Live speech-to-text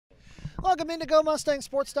Welcome into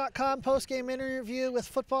GoMustangSports.com post-game interview with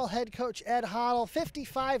football head coach Ed Hottle.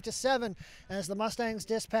 55-7 as the Mustangs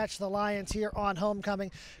dispatch the Lions here on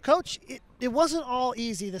homecoming. Coach, it wasn't all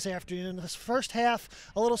easy this afternoon. This first half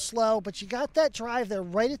a little slow, but you got that drive there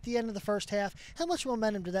right at the end of the first half. How much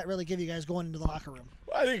momentum did that really give you guys going into the locker room?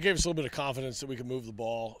 Well, I think it gave us a little bit of confidence that we could move the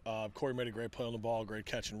ball. Corey made a great play on the ball, great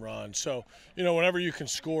catch and run. So, whenever you can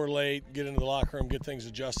score late, get into the locker room, get things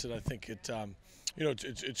adjusted, I think it's a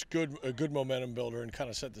good momentum builder and kind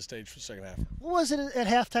of set the stage for the second half. What was it at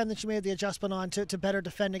halftime that you made the adjustment on to better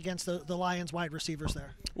defend against the Lions wide receivers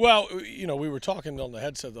there? Well, we were talking on the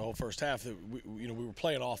headset the whole first half that we were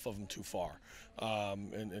playing off of them too far,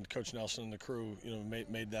 and Coach Nelson and the crew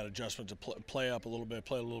made that adjustment to play up a little bit,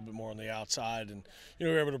 play a little bit more on the outside, and we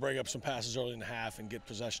were able to break up some passes early in the half and get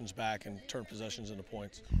possessions back and turn possessions into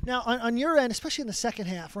points. Now on your end, especially in the second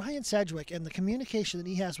half, Ryan Sedgwick and the communication that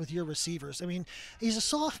he has with your receivers. I mean, he's a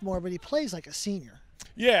sophomore, but he plays like a senior.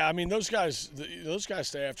 Yeah, I mean those guys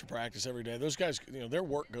stay after practice every day. Those guys, their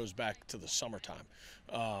work goes back to the summertime.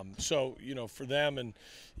 So for them and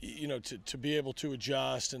to be able to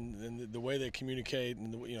adjust and the way they communicate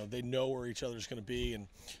and they know where each other's going to be, and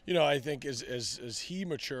I think as he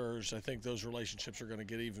matures, I think those relationships are going to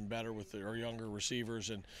get even better with our younger receivers,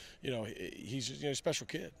 and he's a special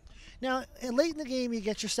kid. Now, late in the game, you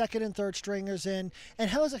get your second and third stringers in, and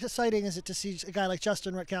how exciting is it to see a guy like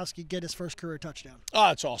Justin Rutkowski get his first career touchdown?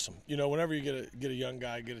 It's awesome. Whenever you get a young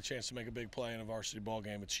guy get a chance to make a big play in a varsity ball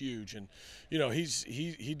game, it's huge. And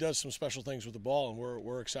he does some special things with the ball, and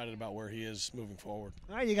we're excited about where he is moving forward.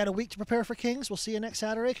 All right, you got a week to prepare for Kings. We'll see you next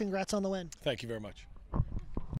Saturday. Congrats on the win. Thank you very much.